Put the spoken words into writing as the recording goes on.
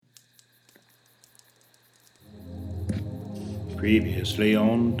Previously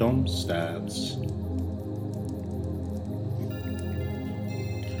on Domstats.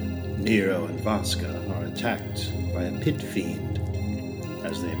 Nero and Vasca are attacked by a pit fiend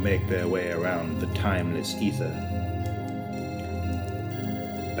as they make their way around the timeless ether.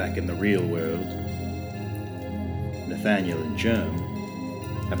 Back in the real world, Nathaniel and Germ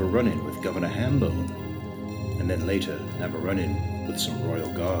have a run-in with Governor Hambone, and then later have a run-in with some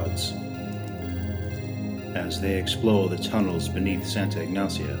royal guards. As they explore the tunnels beneath Santa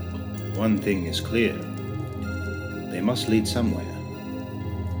Ignacia, one thing is clear. They must lead somewhere.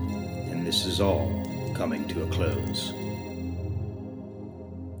 And this is all coming to a close.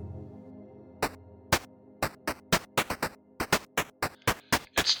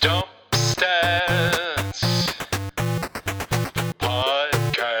 It's Dump Stats, the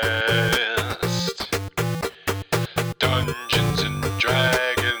podcast. Dungeons and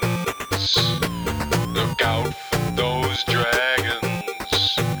Dragons. Look out for those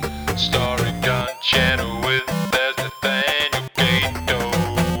dragons. Starring John Chenoweth as Nathaniel Gato.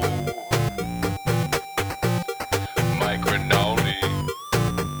 Mike Rinaldi.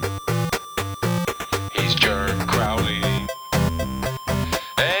 He's Jerk Crowley.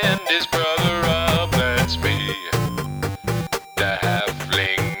 And his brother Rob, that's me. The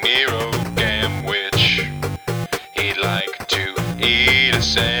halfling Nero Gamwich. He'd like to eat a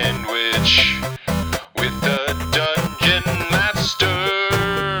sandwich with the dungeon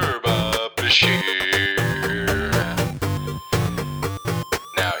master, Bob Bashir.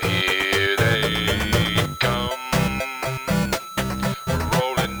 Now here they come,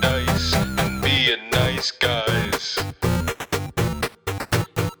 rolling dice and being nice guys.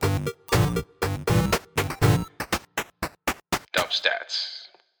 Dump Stats.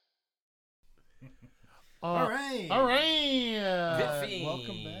 All right.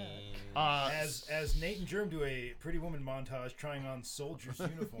 Welcome back. As Nate and Germ do a Pretty Woman montage trying on soldiers'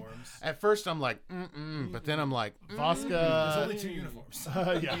 uniforms. At first, I'm like, but then I'm like, There's Vasca. only two uniforms.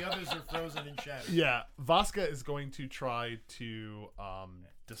 Yeah. The others are frozen in shadow. Yeah, Vasca is going to try to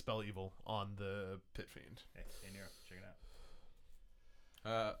dispel evil on the pit fiend. Hey, Nero, check it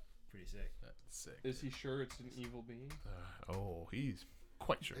out. Pretty sick. That's sick. Is he sure it's an evil being? Oh, he's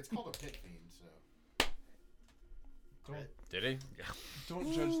quite sure. It's called a pit fiend, so. Did he?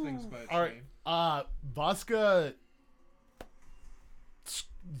 Don't judge things by its All right. name. Vasca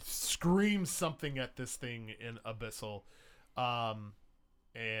screams something at this thing in Abyssal,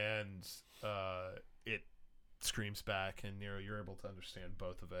 and it screams back. And Nero, you're able to understand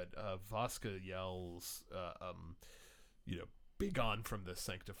both of it. Vasca yells, "Be gone from this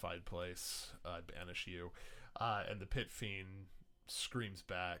sanctified place! I banish you!" And the pit fiend screams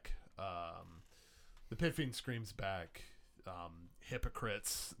back.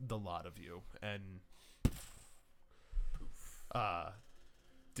 Hypocrites, the lot of you, and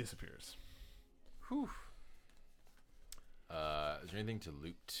disappears. Whew. Is there anything to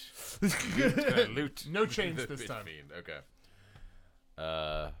loot? Can I loot? No chains the this pit time. fiend? Okay.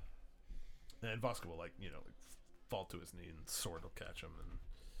 And Vasca will fall to his knee and sword will catch him.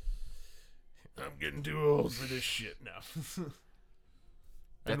 And I'm getting too old for this shit now.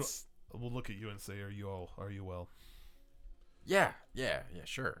 That's We'll look at you and say, "Are you well?" yeah,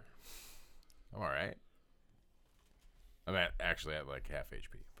 sure. I'm all right. I'm actually at like half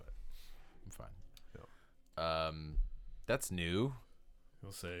HP, but I'm fine. Yeah. That's new.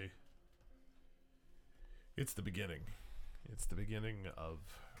 He'll say, "It's the beginning. It's the beginning of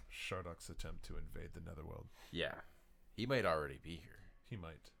Shardok's attempt to invade the Netherworld. Yeah, he might already be here. He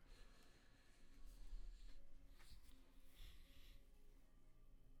might."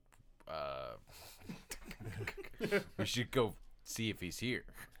 We should go see if he's here.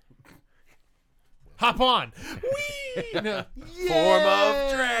 Hop on! Whee! No. Form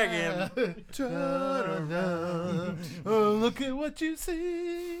of dragon. Turn around. Oh, look at what you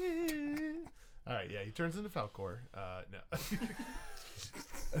see. All right, yeah, he turns into Falcor. No.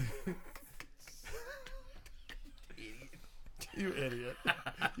 You idiot.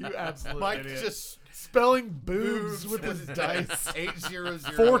 You absolute Mike idiot. just Spelling boobs with his dice. 800.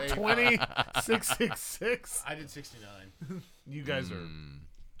 420, 666. I did 69. You guys are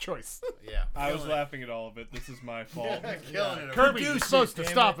choice. Yeah. I was killing it. laughing at all of it. This is my fault. Killing it. Kirby, you're supposed to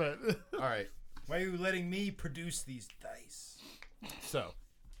damn stop it. All right. Why are you letting me produce these dice? So,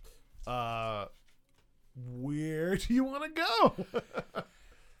 where do you want to go?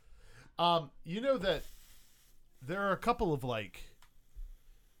 You know that there are a couple of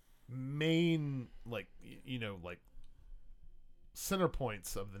main center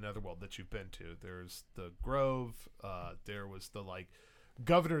points of the Netherworld that you've been to. There's the Grove. There was the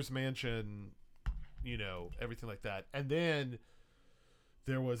governor's mansion everything like that. And then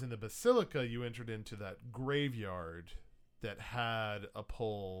there was in the basilica, you entered into that graveyard that had a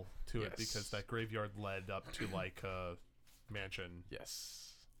pole to it Yes. because that graveyard led up to like a mansion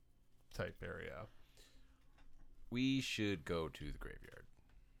Yes. type area. We should go to the graveyard.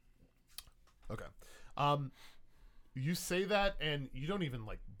 Okay. You say that and you don't even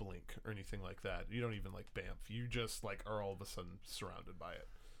like blink or anything like that. You don't even like bamf. You just like are all of a sudden surrounded by it.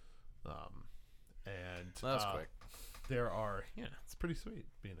 And That was quick. there are it's pretty sweet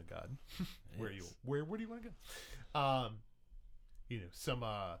being a god. Where do you want to go? Some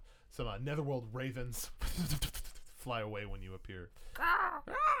netherworld ravens fly away when you appear. Call.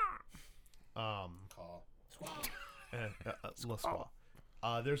 La Squaw.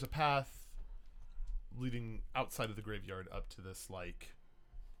 There's a path leading outside of the graveyard up to this like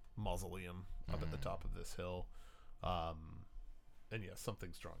mausoleum up at the top of this hill. And yeah,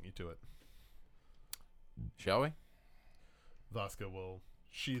 something's drawing you to it. Shall we? Vasca will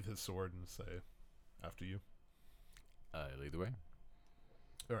sheath his sword and say, "After you." Lead the way.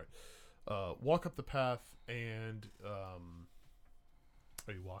 All right. Walk up the path and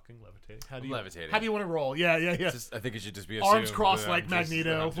are you walking, levitating? How do you levitating. How do you want to roll? Yeah. I think it should just be Arms assumed crossed that like I'm just-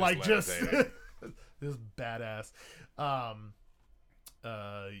 Magneto, that I'm like just levitating. this badass.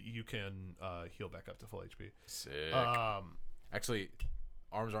 You can heal back up to full HP. Sick. Actually,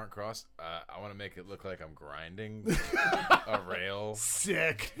 arms aren't crossed. I want to make it look like I'm grinding a rail,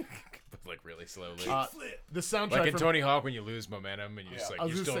 Sick. but like really slowly. The soundtrack Like in from Tony Hawk when you lose momentum and you just Yeah. I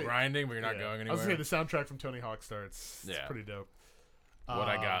was you're gonna still say- grinding but you're not yeah. going I anywhere. was gonna say the soundtrack from Tony Hawk starts. It's Yeah. pretty dope. What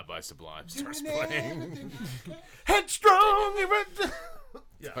I Got by Sublime starts playing. Headstrong.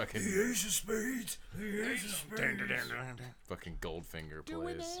 Fucking Ace of Spades. The Ace of Spades. fucking Goldfinger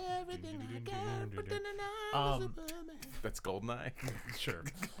plays. That's Goldeneye. Sure.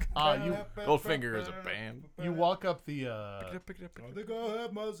 You Goldfinger is a band. you walk up the I think I'll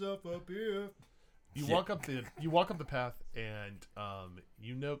have myself up here. you walk up the path and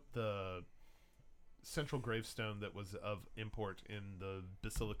you note the central gravestone that was of import in the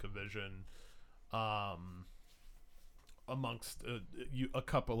Basilica Vision, amongst a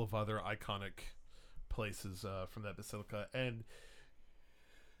couple of other iconic places from that basilica, and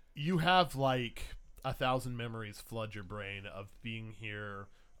you have like 1,000 memories flood your brain of being here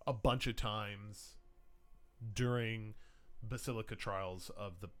a bunch of times during basilica trials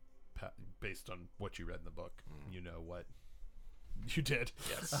of the based on what you read in the book. You know what you did.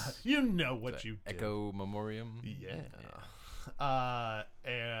 Yes. You know what you did. Echo Memoriam. Yeah.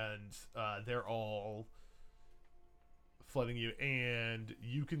 And they're all flooding you, and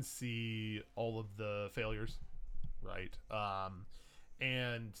you can see all of the failures, right?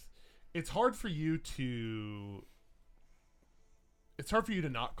 And it's hard for you to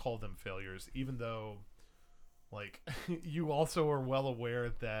not call them failures, even though like you also are well aware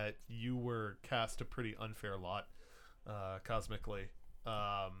that you were cast a pretty unfair lot cosmically.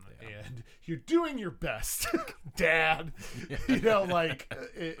 And you're doing your best, Dad. Like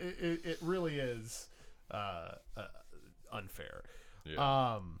it really is unfair.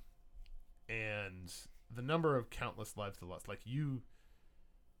 Yeah. And the number of countless lives lost, like you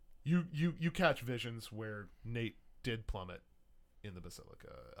catch visions where Nate did plummet in the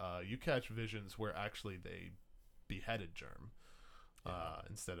basilica. You catch visions where actually they beheaded Germ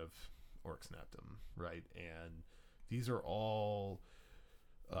instead of orc snapped him, right? And these are all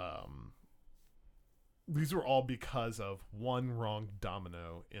because of one wrong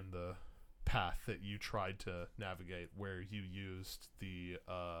domino in the path that you tried to navigate, where you used the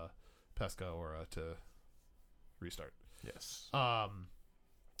Pesca aura to restart. Yes.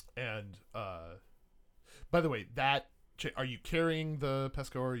 And by the way, are you carrying the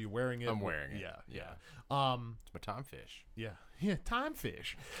Pesca aura? Are you wearing it? I'm wearing it. Yeah. It's my time fish. Yeah, time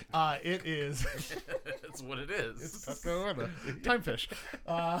fish. It is. That's what it is. It's Pesca aura. Time fish.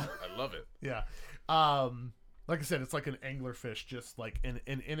 I love it. Yeah. Like I said, it's like an anglerfish, just like in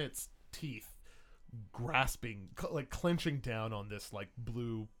its teeth, grasping, like clenching down on this like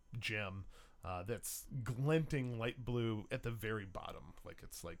blue gem that's glinting light blue at the very bottom. Like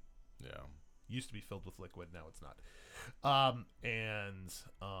it's like used to be filled with liquid, now it's not.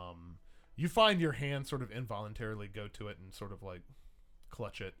 You find your hand sort of involuntarily go to it and sort of like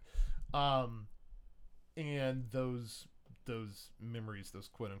clutch it. And those memories, those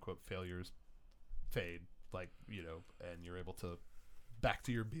quote unquote failures, fade, like, and you're able to back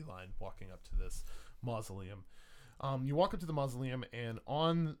to your beeline, walking up to this mausoleum. You walk up to the mausoleum, and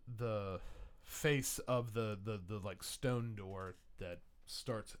on the face of the like stone door that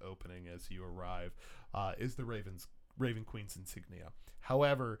starts opening as you arrive is the Raven Queen's insignia.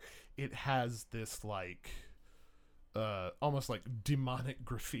 However, it has this like almost like demonic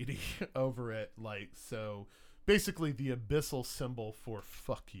graffiti over it, like, so basically the abyssal symbol for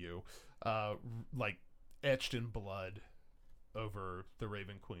fuck you, like etched in blood over the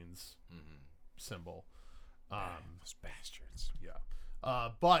Raven Queen's symbol. Those bastards. Yeah.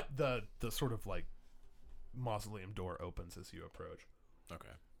 But the sort of like mausoleum door opens as you approach,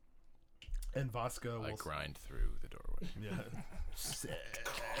 Okay. and Vasco I will grind through the doorway. yeah.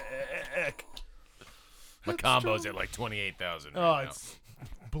 Sick. My combo's at like 28,000 Oh, right now. it's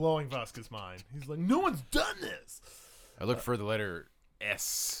blowing Vasquez's mind. He's like, no one's done this. I look for the letter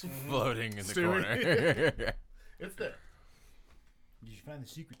S floating in the Stewie. corner. It's there. Did you find the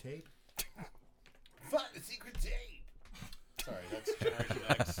secret tape? Find the secret tape. Sorry, that's Generation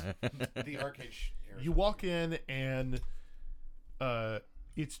X. The arcade. Era. You walk in and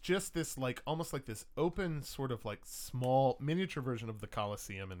it's just this like almost like this open sort of like small miniature version of the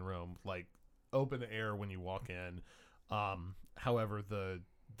Colosseum in Rome, like open air when you walk in. However, the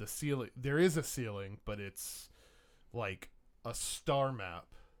ceiling, there is a ceiling, but it's like a star map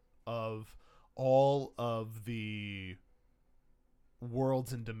of all of the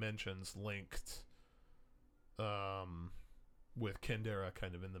worlds and dimensions linked with Kendera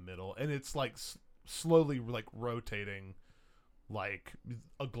kind of in the middle, and it's like slowly like rotating like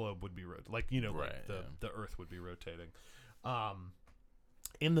a globe would be like, you know, Right, like yeah. the earth would be rotating.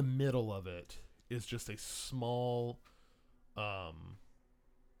 In the middle of it is just a small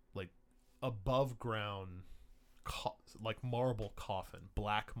like above ground like marble coffin,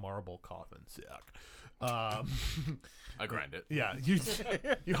 black marble coffin. Sick. I grind it. Yeah,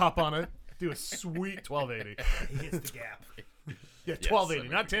 you hop on it, do a sweet 1280. He hits the gap. Yeah, Yes, 1280,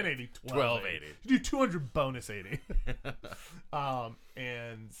 I not make 1080. 1280. You do 200 bonus 80.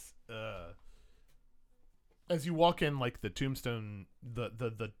 And as you walk in, like the tombstone,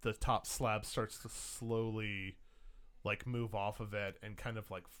 the top slab starts to slowly like move off of it and kind of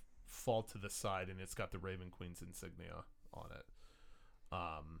like fall to the side, and it's got the Raven Queen's insignia on it.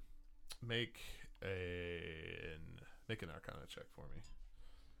 Make an Arcana check for me.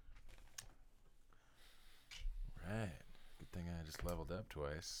 Right. Good thing I just leveled up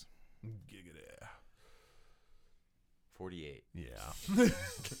twice. Giggity. 48. Yeah.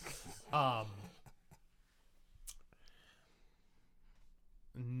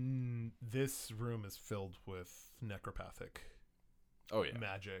 This room is filled with necropathic Oh, yeah.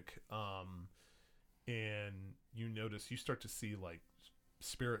 magic. And you start to see like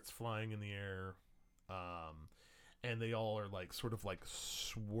spirits flying in the air. And they all are like sort of like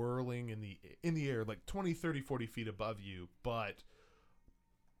swirling in the air, like 20, 30, 40 feet above you, but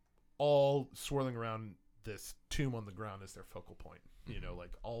all swirling around this tomb on the ground is their focal point, you know,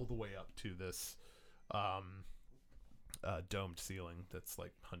 like all the way up to this domed ceiling that's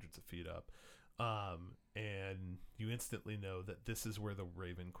like hundreds of feet up. And you instantly know that this is where the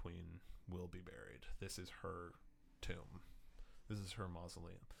Raven Queen will be buried. This is her tomb. This is her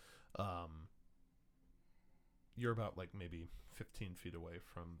mausoleum. You're about like maybe 15 feet away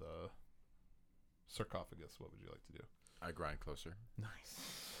from the sarcophagus. What would you like to do? I grind closer. Nice.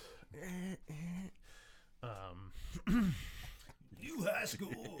 New high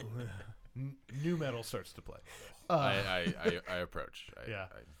school. New metal starts to play. I approach. Yeah.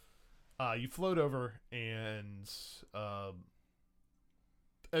 You float over, and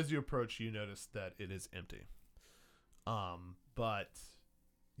as you approach, you notice that it is empty. But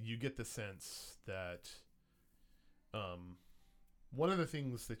you get the sense that one of the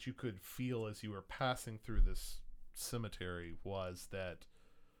things that you could feel as you were passing through this cemetery was that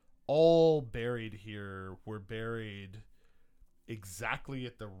all buried here were buried exactly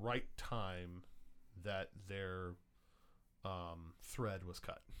at the right time that their thread was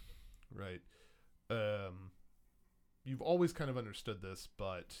cut, right? You've always kind of understood this,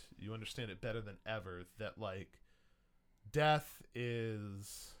 but you understand it better than ever, that like death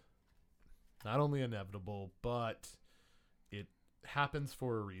is not only inevitable, but it happens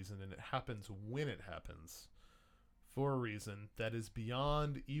for a reason, and it happens when it happens for a reason that is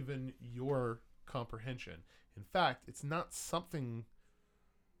beyond even your comprehension. In fact, it's not something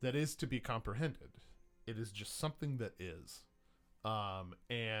that is to be comprehended. It is just something that is.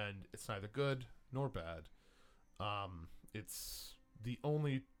 And it's neither good nor bad. It's the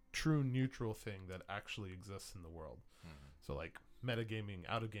only true neutral thing that actually exists in the world. So like metagaming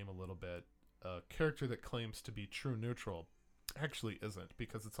out of game a little bit, a character that claims to be true neutral actually isn't,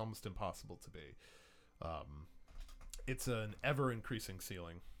 because it's almost impossible to be. It's an ever increasing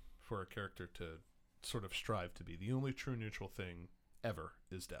ceiling for a character to sort of strive to be. The only true neutral thing ever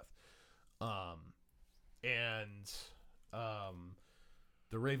is death.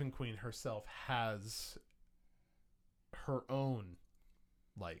 the Raven Queen herself has her own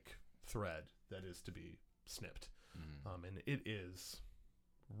like thread that is to be snipped, and it is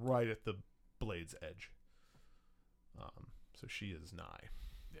right at the blade's edge. So she is nigh.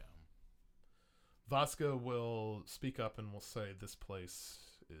 Yeah. Vasco will speak up and will say this place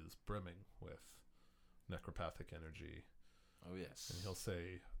is brimming with necropathic energy. Oh, yes. And he'll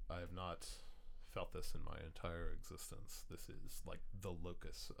say, I have not felt this in my entire existence. This is like the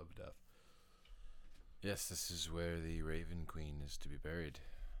locus of death. Yes, this is where the Raven Queen is to be buried.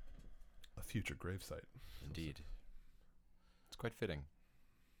 A future gravesite. Indeed. It's quite fitting.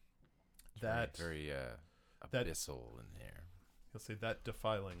 It's That very that- abyssal in there. He'll say that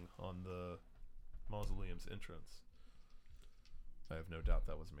defiling on the mausoleum's entrance. I have no doubt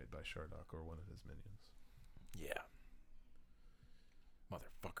that was made by Shardock or one of his minions. Yeah.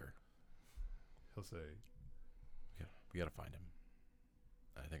 Motherfucker. He'll say, We gotta find him.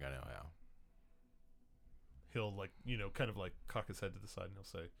 I think I know how. he'll like, you know, kind of like cock his head to the side and he'll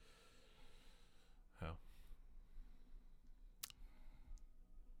say, how?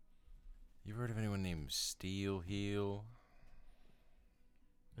 You heard of anyone named Steel Heel?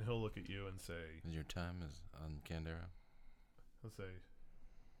 And he'll look at you and say, Is your time is on Candera? he'll say,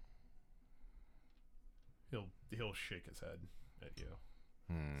 he'll shake his head at you.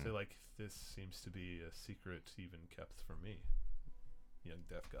 Say like, this seems to be a secret even kept from me, young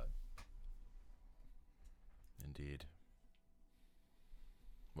death god. Indeed.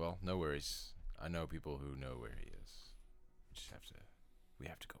 Well, no worries. I know people who know where he is. We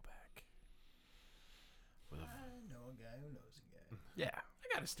have to go back. I know a guy who knows a guy. Yeah.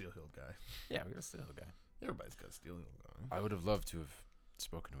 I got a Steel Hill guy. Yeah, we got a Steel Hill guy. Everybody's got a Steel Hill guy. I would have loved to have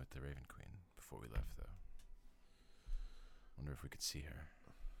spoken with the Raven Queen before we left, though. Wonder if we could see her.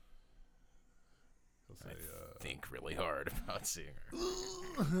 He'll say, Think really hard about seeing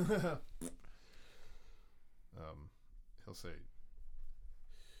her. he'll say,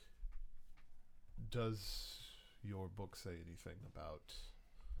 does your book say anything about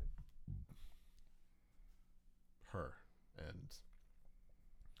her and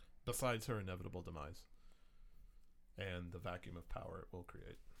besides her inevitable demise and the vacuum of power it will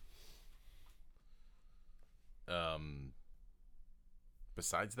create?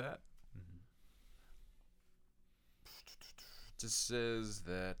 Besides that, just says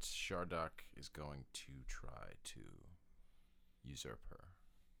that Shardock is going to try to usurp her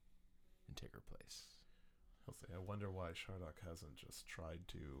and take her place. He'll say, I wonder why Shardock hasn't just tried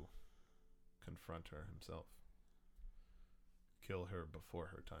to confront her himself. Kill her before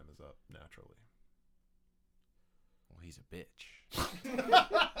her time is up, naturally. Well, he's a bitch.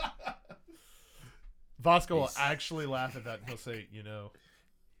 Vasco will actually laugh at that and he'll say, you know,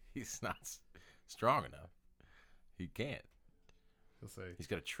 He's not strong enough. He can't. he'll say, He's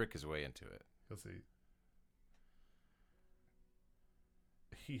got to trick his way into it. he'll say,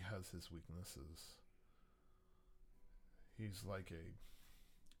 he has his weaknesses. He's like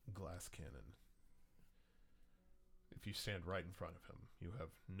a glass cannon. If you stand right in front of him, you have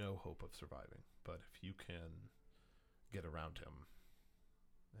no hope of surviving. But if you can get around him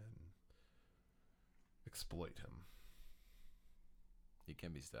and exploit him, He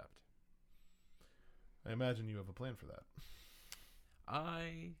can be stopped. I imagine you have a plan for that.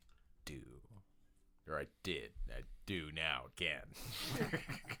 I do. Or I did. I do now again.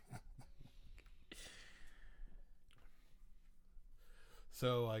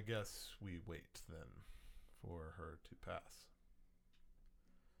 So I guess we wait then for her to pass.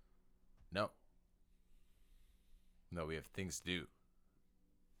 No. No, we have things to do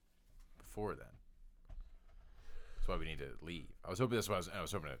before then. That's why we need to leave. I was hoping I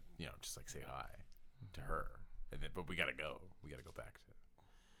was hoping to, just like say hi to her. And then, but we gotta go. We gotta go back to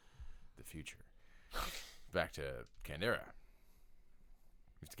the future. Back to Candera.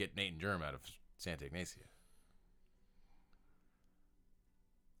 We have to get Nate and Germ out of Santa Ignacia.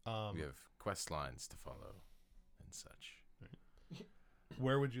 We have quest lines to follow and such.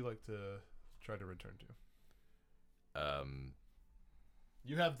 Where would you like to try to return to?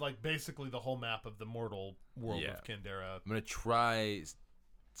 You have like basically the whole map of the mortal world Yeah. of Candera. I'm gonna try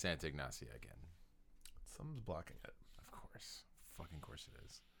Santa Ignacia again. Something's blocking it. Of course. Fucking course it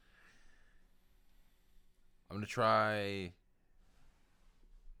is. I'm gonna try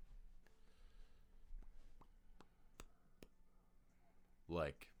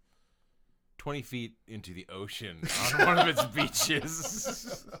like 20 feet into the ocean on one of its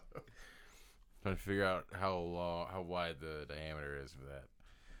beaches. Trying to figure out how wide the diameter is for that.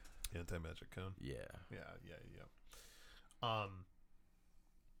 Anti-magic cone. Yeah. Yeah.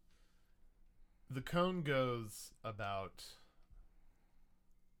 The cone goes about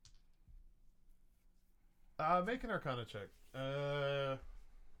Make an Arcana check.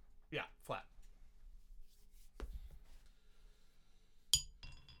 Yeah, flat.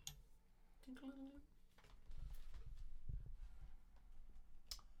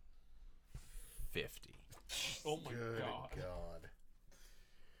 Oh my Good god. God.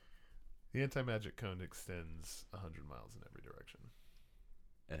 The anti-magic cone extends 100 miles in every direction.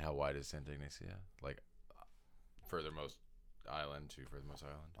 And how wide is Saint Ignacia? Like, furthermost island to furthermost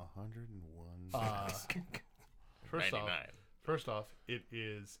island? 101. First off, it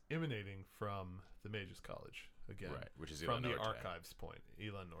is emanating from the Mages College again, Right, which is from Isla the Norte. Archives Point,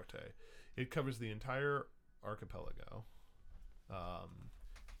 Isla Norte. It covers the entire archipelago,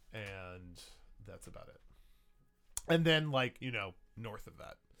 and that's about it. And then, like, north of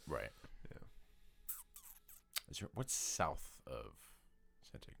that. Right. Yeah. What's south of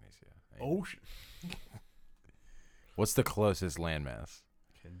Saint Ignacia? Ocean. What's the closest landmass?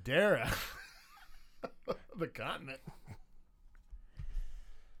 Candera. The continent.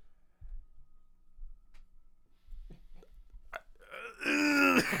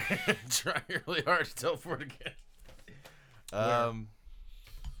 Trying really hard to teleport again.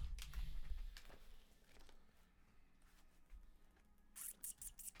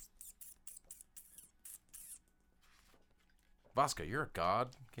 Vasca, you're a god.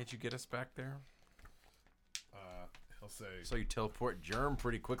 Can't you get us back there? He'll say, So you teleport Germ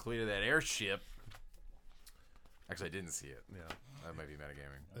pretty quickly to that airship. Actually, I didn't see it. yeah, That might be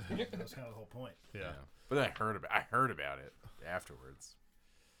metagaming. That's kind of the whole point. yeah. But then I heard about it afterwards.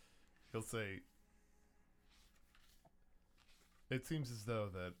 He'll say, it seems as though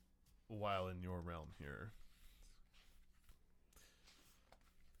that while in your realm here,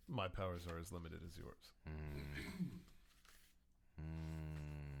 my powers are as limited as yours.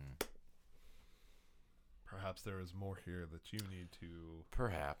 Perhaps there is more here that you need to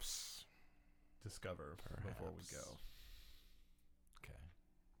Perhaps. discover before we Perhaps. go. Okay.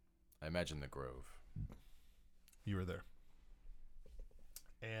 I imagine the Grove. You were there.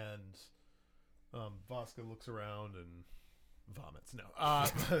 And Vasca looks around and vomits. No.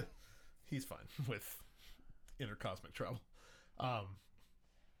 He's fine with intercosmic travel.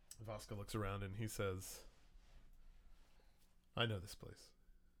 Vasca looks around and he says, I know this place.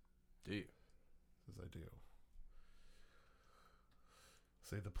 Do you? Says, I do.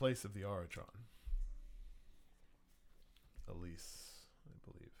 Say, the place of the Aratron. Elise, I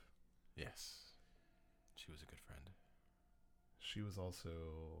believe. Yes. She was a good friend. She was also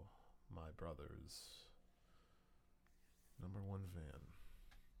my brother's number one van.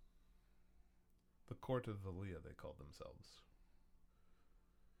 The Court of Valia, they called themselves.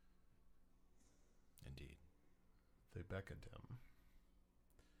 Indeed. They beckoned him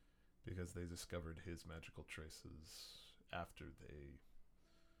because they discovered his magical traces after they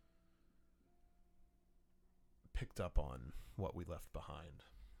picked up on what we left behind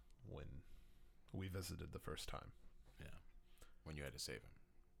when we visited the first time. Yeah. When you had to save him.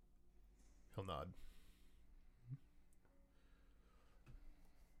 He'll nod.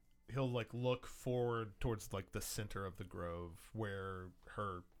 He'll look forward towards the center of the grove where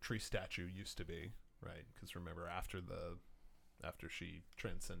her tree statue used to be, right? Because remember, after she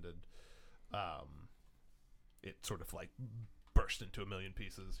transcended, it sort of burst into a million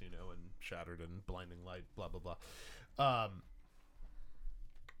pieces, and shattered in blinding light, blah blah blah.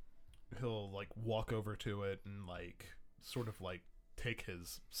 He'll walk over to it and sort of take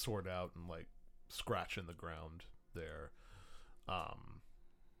his sword out and scratch in the ground there.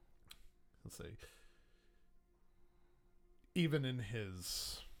 He'll say, even in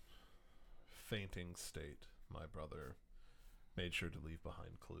his fainting state, my brother made sure to leave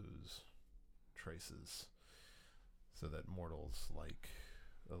behind clues, traces, so that mortals like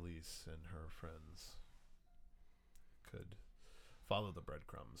Elise and her friends could follow the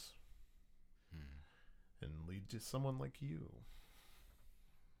breadcrumbs and lead to someone like you.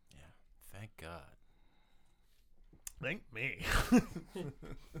 Yeah. Thank God. Thank me.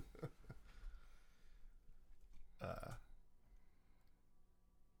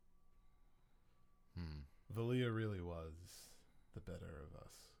 Valia really was the better of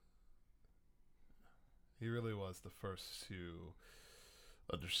us. He really was the first to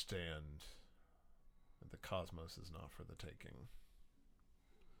understand that the cosmos is not for the taking.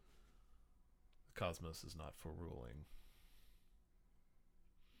 The cosmos is not for ruling.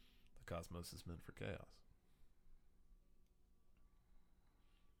 The cosmos is meant for chaos.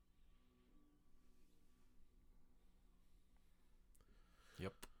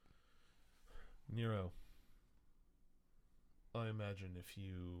 Yep. Nero, I imagine if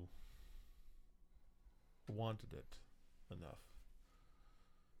you wanted it enough,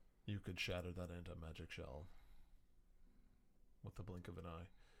 you could shatter that anti-magic shell with the blink of an eye.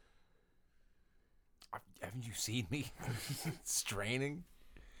 Haven't you seen me straining?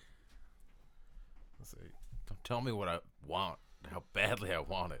 Let's see. Don't tell me what I want, how badly I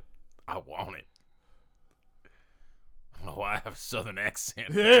want it. I want it. I don't know why I have a southern accent.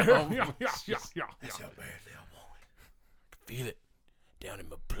 Yeah. That's how badly I want it. I can feel it down in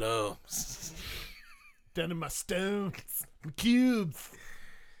my plums. Down in my stones, my cubes.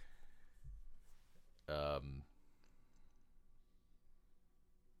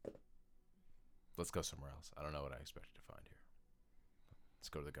 Let's go somewhere else. I don't know what I expected to find here. Let's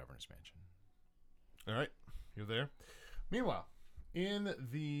go to the governor's mansion. All right, you're there. Meanwhile, in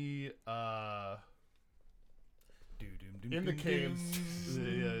the in the caves,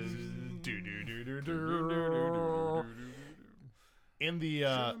 in the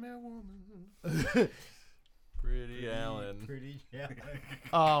Pretty Alan. Pretty, yeah.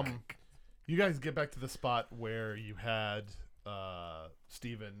 you guys get back to the spot where you had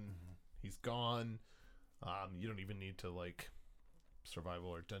Steven. He's gone. You don't even need to like survival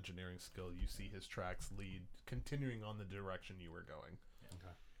or dungeoneering skill. You see his tracks lead, continuing on the direction you were going.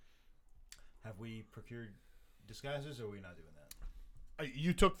 Okay. Have we procured disguises, or are we not doing that?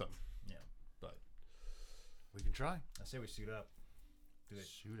 You took them. Yeah. But We can try. I say we suit up. Do it.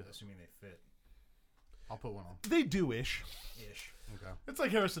 Suit up. Assuming they fit. I'll put one on. they do-ish. Ish. Okay. It's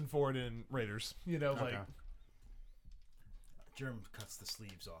like Harrison Ford in Raiders. You know, like Germ cuts the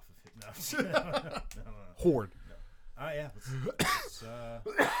sleeves off of it. No. No. Horde. Yeah. Let's Sorry.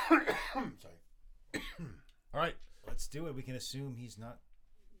 All right. let's do it. We can assume he's not.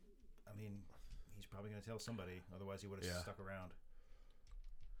 I mean, he's probably going to tell somebody. Otherwise, he would have stuck around.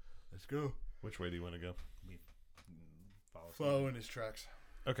 Let's go. Which way do you want to go? We Follow in his tracks.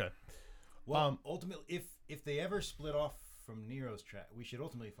 Okay. Well, ultimately, if they ever split off from Nero's track, we should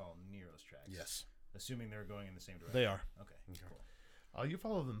ultimately follow Nero's tracks. Yes. Assuming they're going in the same direction. They are. Okay. Cool. You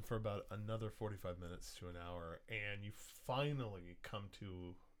follow them for about another 45 minutes to an hour, and you finally come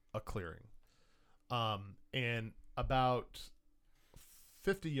to a clearing. And about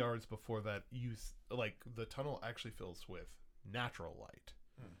 50 yards before that, the tunnel actually fills with natural light.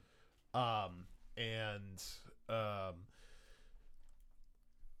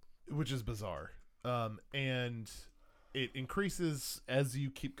 Which is bizarre. And it increases as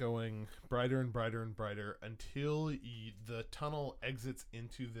you keep going, brighter and brighter and brighter, until the tunnel exits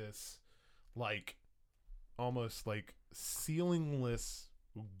into this, like, almost like ceilingless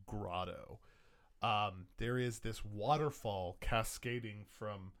grotto. There is this waterfall cascading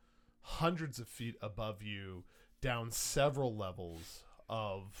from hundreds of feet above you down several levels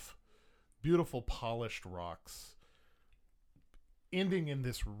of beautiful polished rocks, ending in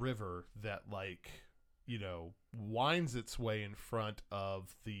this river that, like, you know, winds its way in front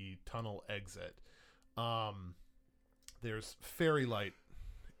of the tunnel exit. There's fairy light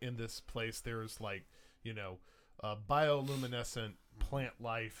in this place. There's, like, you know, bioluminescent plant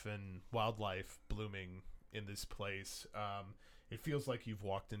life and wildlife blooming in this place. It feels like you've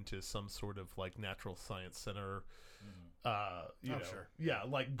walked into some sort of, like, natural science center. You know, sure. Yeah,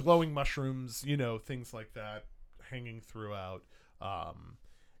 like glowing mushrooms, you know, things like that hanging throughout.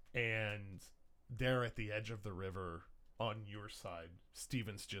 And there at the edge of the river on your side,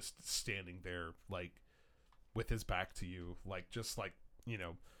 Steven's just standing there, like, with his back to you, like, just, like, you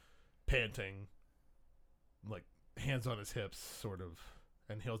know, panting, like, hands on his hips, sort of.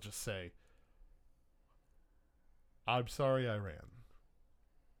 And he'll just say, "I'm sorry I ran."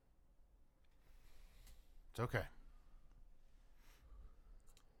 It's okay.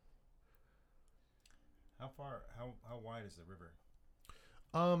 How wide is the river?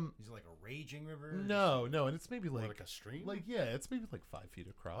 Is it like a raging river? No, and it's maybe More like like a stream? it's maybe like 5 feet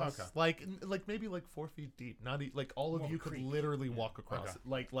across. Okay. Like maybe like 4 feet deep. Not like all of More you of a could creek. literally walk across Okay.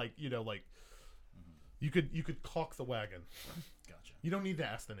 it. Like you know, like you could caulk the wagon. Gotcha. You don't need to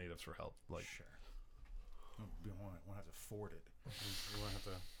ask the natives for help. Like Sure. We won't have to ford it. We won't have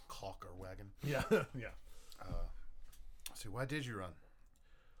to caulk our wagon. yeah, yeah. So why did you run?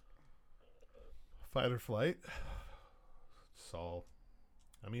 Fight or flight. So,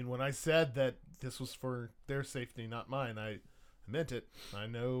 I mean, when I said that this was for their safety, not mine, I meant it. I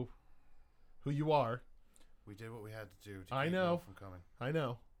know who you are. We did what we had to do to I keep know. Will from coming. I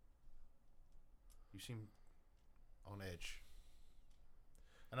know. You seem on edge.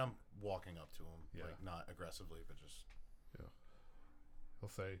 And I'm walking up to him, Yeah. like, not aggressively, but just... He'll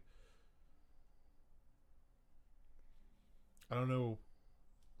say, "I don't know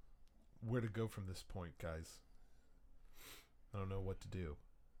where to go from this point, guys. I don't know what to do.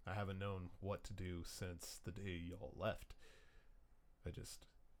 I haven't known what to do since the day y'all left.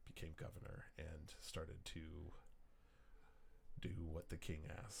 became governor and started to do what the king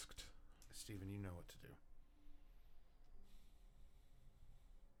asked. Stephen, you know what to do.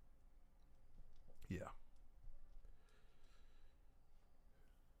 Yeah.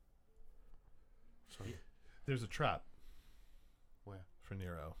 So, There's a trap where? for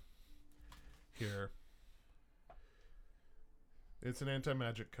Nero. Here. It's an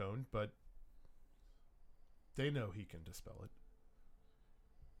anti-magic cone, but they know he can dispel it.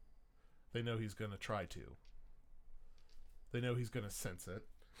 They know he's going to try to. They know he's going to sense it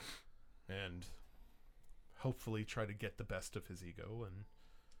and hopefully try to get the best of his ego, and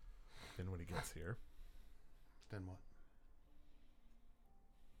then when he gets here, Then what?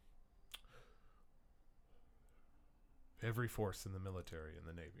 every force in the military and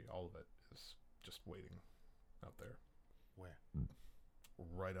the Navy, all of it is just waiting out there, Where?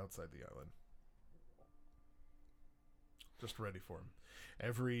 right outside the island. Just ready for him.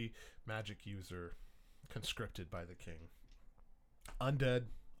 Every magic user conscripted by the king. Undead,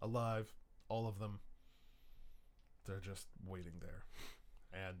 alive, all of them. They're just waiting there.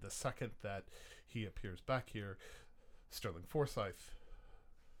 And the second that he appears back here, Sterling Forsyth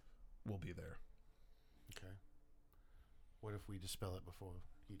will be there. Okay. What if we dispel it before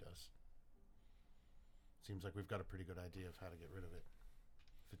he does? Seems like we've got a pretty good idea of how to get rid of it.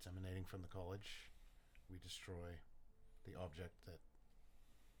 If it's emanating from the college, we destroy the object that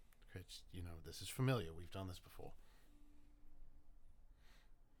creates, this is familiar. We've done this before.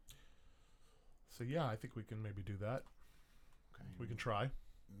 So yeah, I think we can maybe do that. Okay. We can try.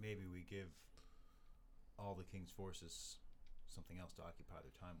 Maybe we give all the king's forces something else to occupy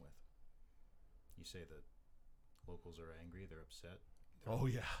their time with. You say that locals are angry, they're upset. They're Oh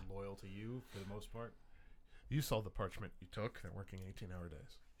yeah. loyal to you for the most part. You saw the parchment you took. They're working 18-hour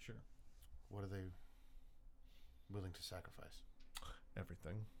days. Sure. What are they willing to sacrifice?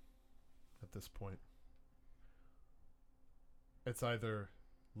 Everything at this point. It's either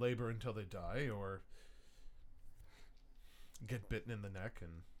labor until they die or get bitten in the neck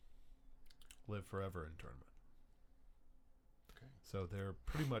and live forever in tournament. Okay. So they're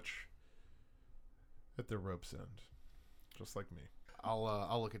pretty much at their rope's end, just like me.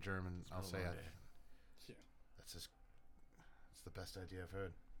 I'll look at Germ and I'll say Yeah. that's the best idea I've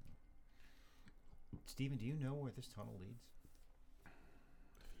heard. Stephen, do you know where this tunnel leads?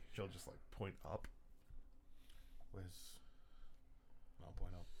 She'll just like point up. I'll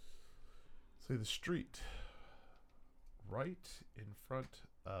point up. See the street right in front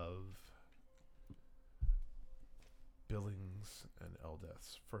of Billings and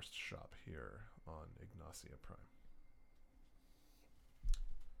Eldeth's first shop here on Ignacia Prime.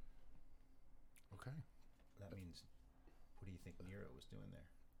 Okay. That means, what do you think Nero was doing there?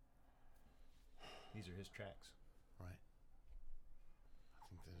 These are his tracks. Right. I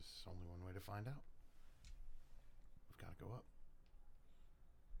think there's only one way to find out. We've got to go up.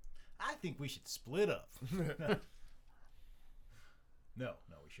 I think we should split up. No,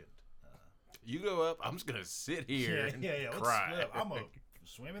 we shouldn't. You go up. I'm just gonna sit here and Yeah. Let's cry. split up. I'm gonna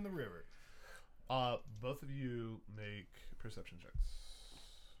swim in the river. Both of you make perception checks.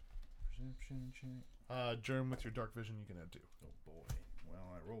 Perception check. Germ, with your dark vision, you can add 2. Oh boy.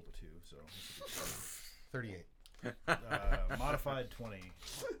 Well, I rolled a 2, so this will be 38. modified 20.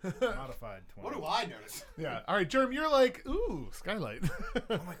 Modified 20. What do I notice? Yeah. All right, Germ, you're like, ooh, skylight.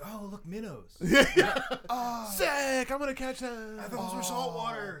 I'm like, oh, look, minnows. Sick! I'm gonna catch that. I thought those were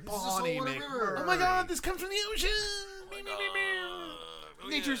saltwater. This is a Bonnie saltwater river. Oh my God, this comes from the ocean.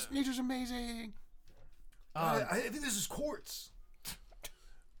 Nature's amazing. I think this is quartz.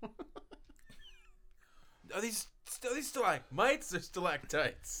 Are these stalagmites or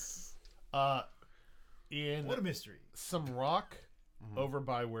stalactites? In What a mystery. some rock over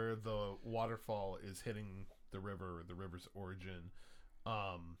by where the waterfall is hitting the river's origin,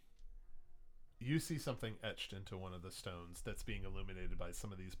 you see something etched into one of the stones that's being illuminated by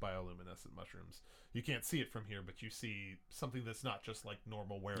some of these bioluminescent mushrooms. You can't see it from here, but you see something that's not just like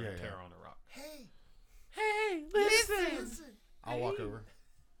normal wear and tear on a rock. Hey, listen! I'll walk over.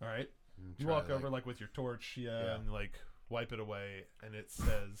 All right. and You try walk to, over like with your torch, Yeah. and like wipe it away, and it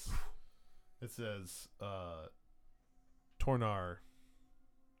says, Tornar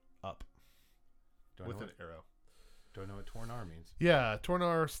up Do I with know an arrow. Do I know what Tornar means? Yeah,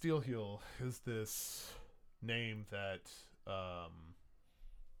 Tornar Steelheel is this name that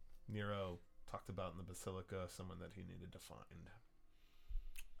Nero talked about in the Basilica, someone that he needed to find.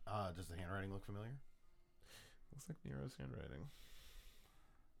 Does the handwriting look familiar? Looks like Nero's handwriting.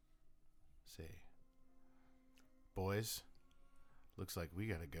 See. Boys, looks like we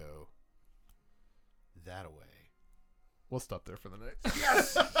gotta go that away. We'll stop there for the night.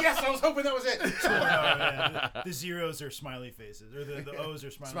 Yes! hoping that was it. The zeros are smiley faces, or the O's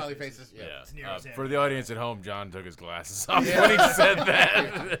are smiley faces. Yeah. It's Nero's For the hand. audience at home, John took his glasses off when he said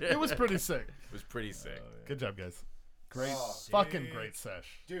that. It was pretty sick. It was pretty sick. Good job, guys. Great, Fucking great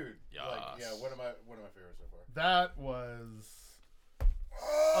sesh. dude. Yes. One of my favorites so far. That was.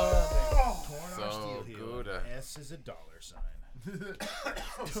 Torn So our steel heel. good. S is a dollar sign.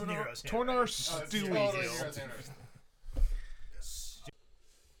 It's Nero's hand. Torn our Stewie Totally heel. Nero's hand.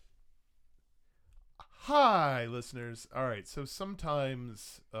 Hi, listeners. All right, so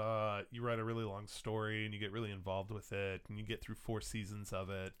sometimes you write a really long story and you get really involved with it, and you get through 4 seasons of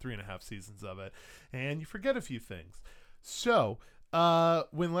it, 3.5 seasons of it, and you forget a few things. So,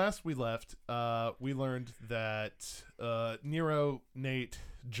 when last we left, we learned that Nero, Nate,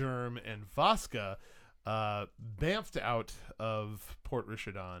 Germ, and Vasca bamfed out of Port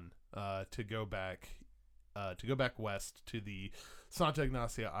Rishadan to go back west to the Santa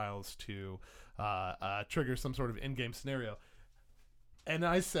Ignacia Isles to trigger some sort of in-game scenario. And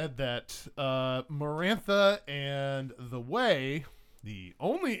I said that Marantha and the Way, the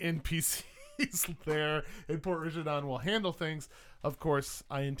only NPCs there in Port Rishadan, will handle things. Of course,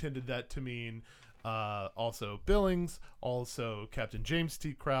 I intended that to mean also Billings, also Captain James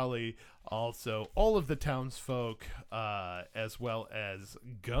T. Crowley, also all of the townsfolk, as well as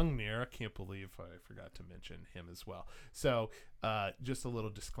Gungnir. I can't believe I forgot to mention him as well. So, just a little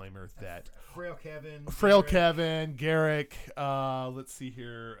disclaimer that Frail Kevin, Garrick, let's see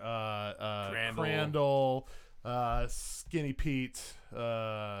here, Crandall, Skinny Pete,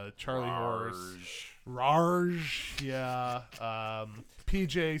 Charlie Horse, Rarge, yeah,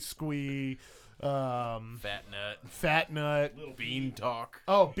 PJ Squee, Fat Nut, Little Bean Talk.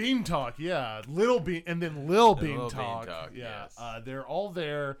 Oh, Bean Talk, yeah, Little Bean, and then Lil Bean Lil Talk, Bean Talk, yeah, yes. they're all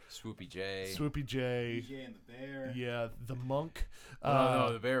there. Swoopy J. Swoopy J, DJ and the Bear. yeah, the Monk.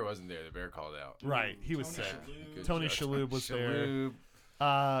 No, the bear wasn't there. The bear called out. Right, he was Tony sick. Good Tony job. Shalhoub was Shalhoub.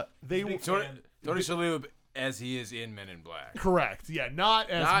 there. They Big were fan. Tony Shalhoub as he is in Men in Black. correct, yeah, not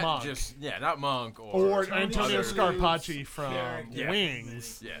as Not Monk. just not Monk Or Tony Antonio other- Scarpacci from Yeah.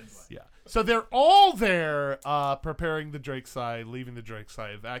 Wings. Yes. Yeah. So they're all there preparing the Drake side, leaving the Drake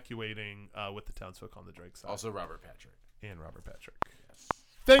side, evacuating with the townsfolk on the Drake side. Also Robert Patrick. And Robert Patrick. Yes.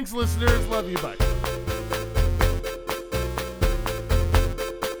 Thanks, listeners. Love you. Bye.